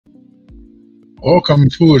Welcome,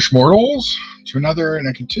 foolish mortals, to another in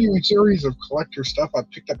a continuing series of collector stuff I've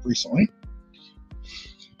picked up recently.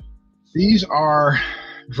 These are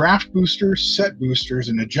draft boosters, set boosters,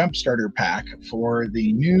 and a jump starter pack for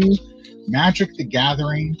the new Magic the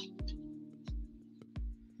Gathering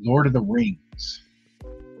Lord of the Rings.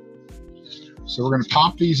 So we're going to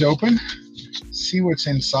pop these open, see what's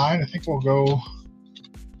inside. I think we'll go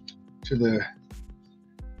to the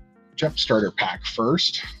jump starter pack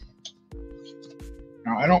first.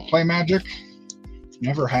 Now, I don't play Magic,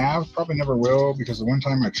 never have, probably never will, because the one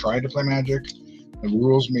time I tried to play Magic, the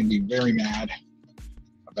rules made me very mad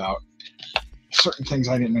about certain things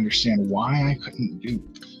I didn't understand why I couldn't do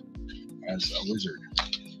as a wizard.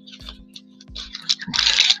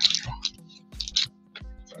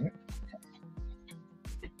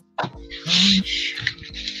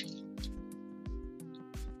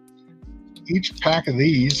 Each pack of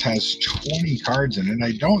these has 20 cards in it.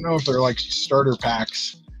 I don't know if they're like starter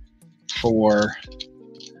packs for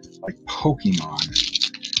like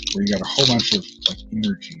Pokemon, where you got a whole bunch of like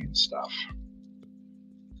energy and stuff.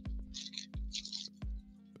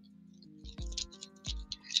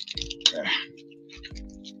 Okay.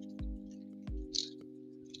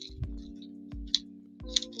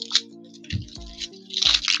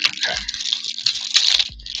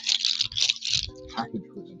 Package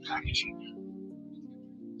within packaging.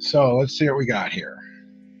 So let's see what we got here.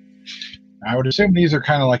 I would assume these are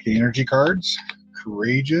kind of like the energy cards.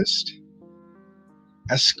 Courageous,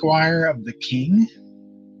 Esquire of the King,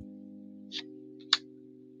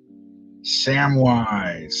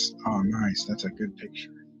 Samwise. Oh, nice. That's a good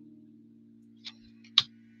picture.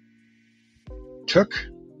 Took,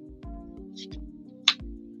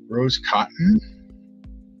 Rose Cotton,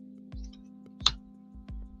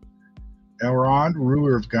 Elrond,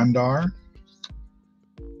 ruler of Gundar,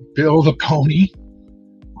 Bill the Pony,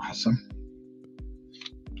 awesome,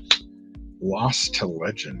 Lost to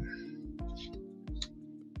Legend,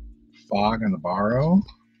 Fog on the Barrow,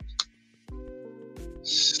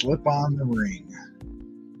 Slip on the Ring,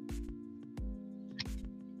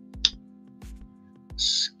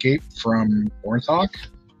 Escape from Orthoc,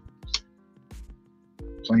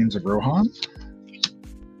 Plains of Rohan,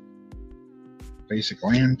 Basic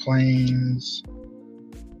Land Plains,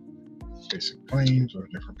 Basic Plains with a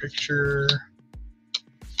different picture,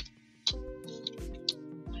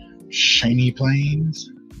 Shiny Plains,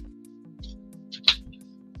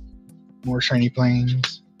 more Shiny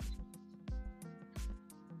Plains,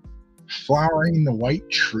 Flowering the White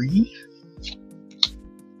Tree,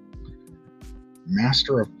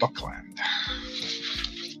 Master of Buckland.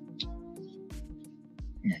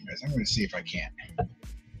 Hang on, guys, I'm going to see if I can't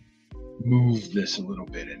move this a little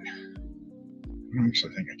bit, and I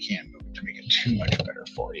actually think I can move it to make it too much better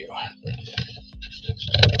for you.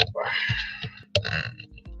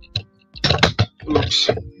 Oops.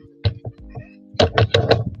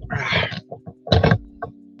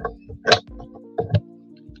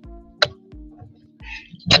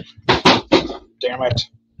 Damn it.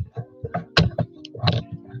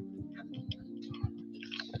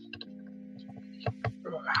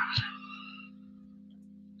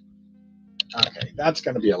 Okay, that's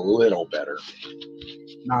going to be a little better.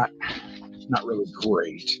 Not really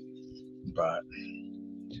great, but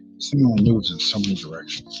this thing only moves in so many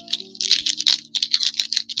directions.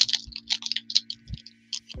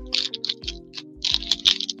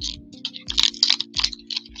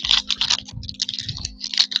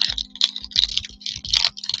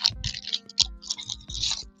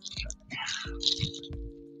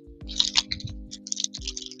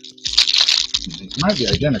 These might be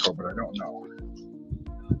identical, but I don't know.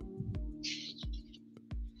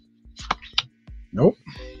 Nope.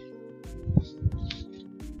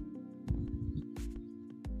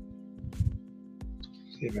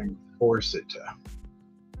 See if I can force it to.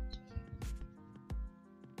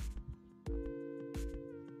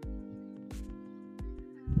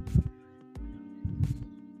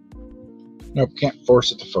 Nope, can't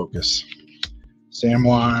force it to focus.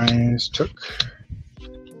 Samwise took.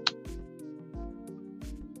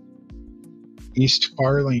 East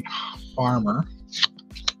Farley Farmer.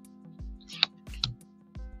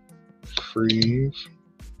 Freve,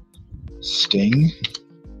 Sting.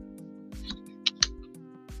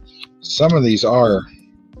 Some of these are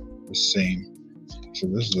the same. So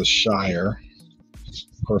this is the Shire.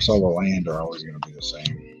 Of course, all the land are always going to be the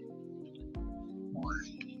same. More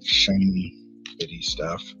shiny, bitty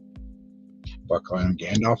stuff. Buckland,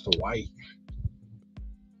 Gandalf the White.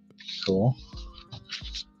 Cool.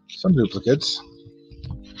 Some duplicates,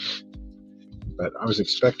 but I was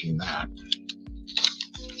expecting that.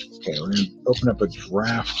 Okay, we're going to open up a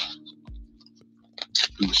draft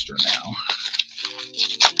booster now.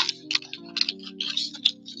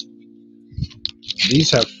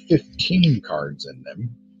 These have 15 cards in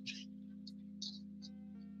them.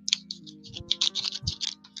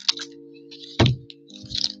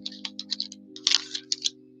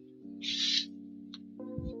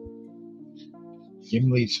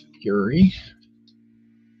 Gimli's Fury.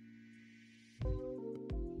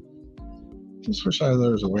 Just wish there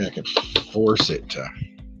was a way I could force it to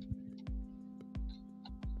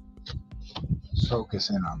focus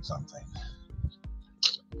in on something.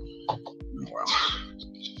 Oh, well.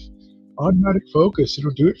 Automatic focus,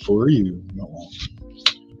 it'll do it for you. No, it won't.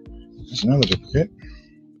 There's another duplicate.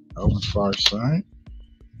 Over far side.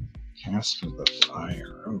 Cast of the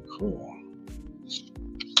Fire. Oh, cool.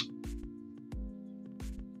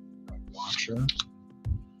 Watcher.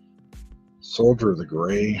 Soldier of the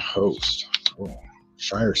Gray Host. Cool.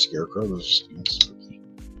 Shire Scarecrow. Those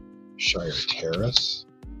Shire Terrace.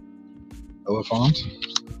 Elephant.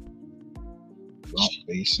 Drop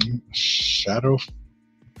Basin. Shadowfax,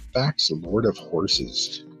 Lord of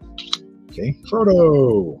Horses. Okay.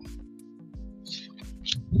 Frodo.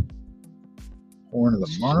 Horn of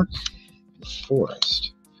the Mark. The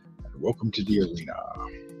Forest. And welcome to the arena.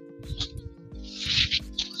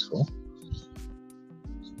 That's cool.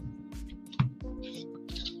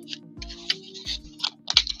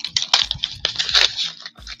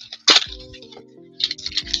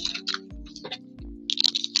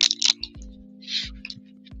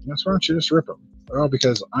 That's why don't you just rip them? Well,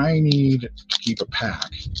 because I need to keep a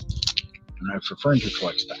pack, and I have a friend who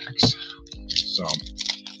collects packs. So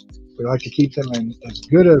we like to keep them in as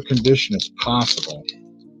good a condition as possible,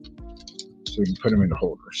 so we can put them into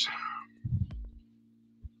holders.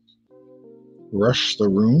 Rush the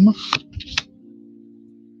Room.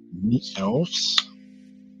 Meet Elves.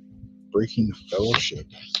 Breaking the Fellowship.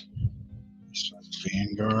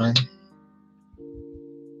 Vanguard.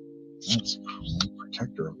 That's cool.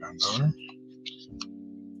 Protector of Vanguard.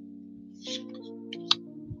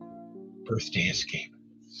 Birthday Escape.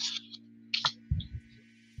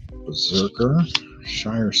 Berserker.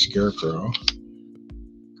 Shire Scarecrow.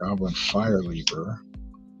 Goblin Fire Leaper.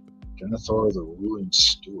 Denethor the Ruling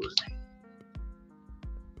Steward.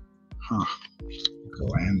 Huh.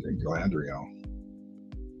 Galadriel.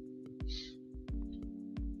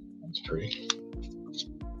 That's pretty.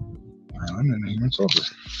 Island and a human soldier.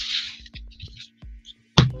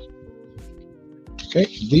 Okay,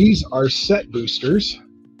 these are set boosters.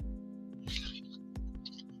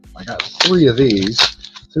 I got 3 of these.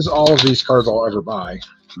 This is all of these cards I'll ever buy.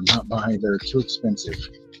 I'm not buying, they're too expensive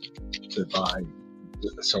to buy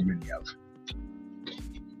so many of.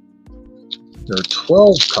 There are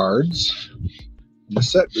 12 cards in the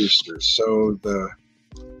set boosters. So the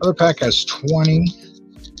other pack has 20.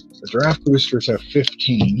 The draft boosters have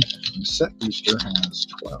 15. The set booster has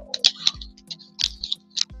 12.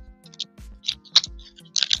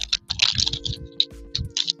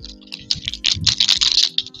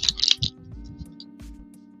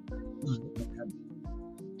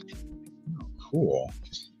 Oh, cool.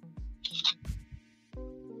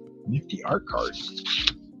 Nifty art card.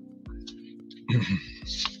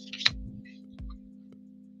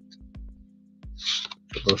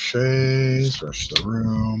 Bouchers, Rush the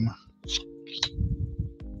Room.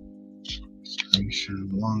 Restoration,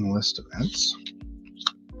 long list of Ents.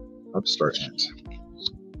 Upstart Ent.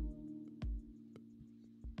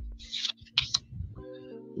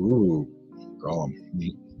 Ooh, Golem,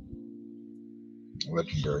 neat.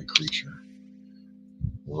 Legendary creature.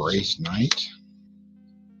 Wraith Knight.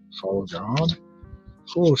 Fall God.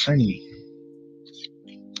 Cool, shiny.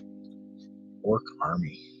 Orc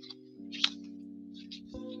Army.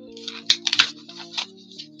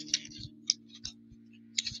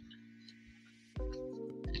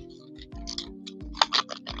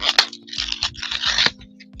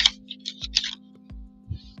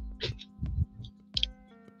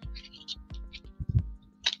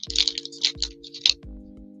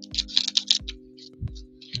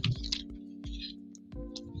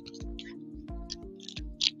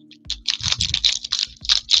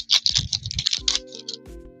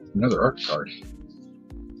 Another art card.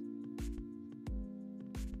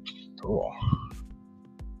 Cool.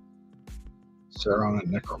 Sauron the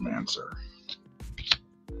Necromancer.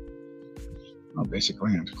 Oh, basic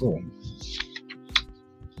land. Cool.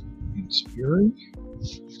 It's Fury.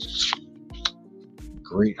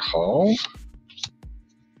 Great Hall.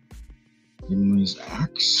 Gimli's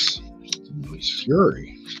Axe. Gimli's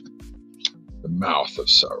Fury. The Mouth of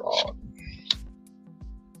Sauron.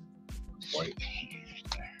 White Hand.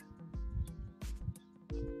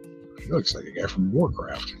 He looks like a guy from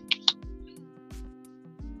Warcraft.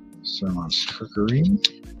 Ceremon's Trickery.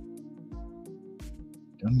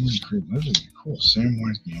 Dunley Creek Lily. Cool.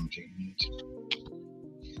 Samwise Gamgee.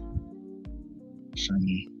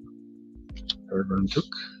 Shiny. Paragon Took.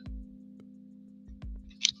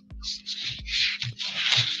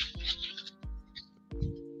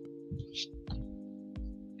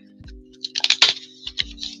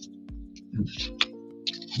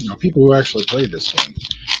 You know, people who actually played this game,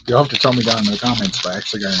 you'll have to tell me down in the comments if I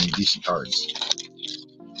actually got any decent cards.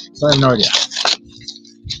 So I have no idea.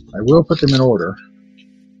 I will put them in order.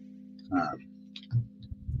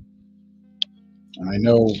 And I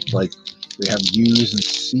know, like, they have U's and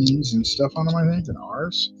C's and stuff on them, I think, and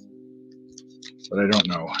R's. But I don't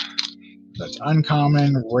know. That's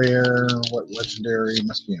uncommon, rare, what legendary,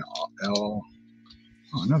 must be an L.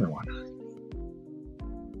 Oh, another one.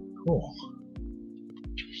 Cool.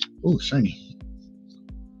 Ooh, shiny.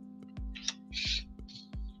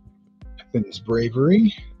 Pippin's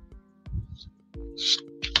Bravery.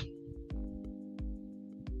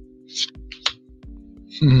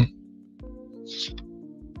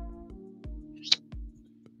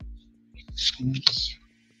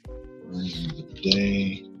 Rising of the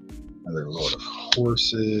Day. Another Lord of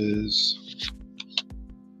Horses.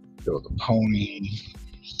 Go the Pony.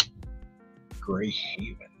 Grey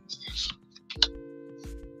Havens.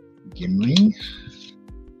 Gimli.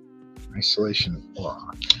 Isolation of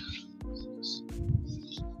Block.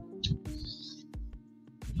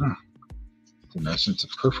 Huh. In essence, a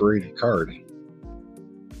perforated card.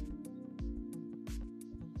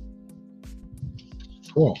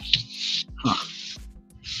 Cool. Huh.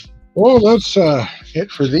 Well, that's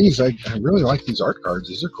it for these. I really like these art cards.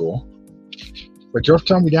 These are cool. But you'll have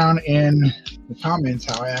to tell me down in the comments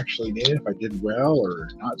how I actually did, if I did well or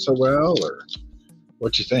not so well, or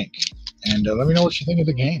what you think. And let me know what you think of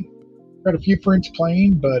the game. Got a few friends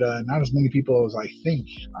playing, but not as many people as I think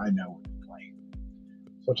I know playing.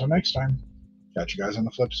 So until next time, catch you guys on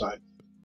the flip side.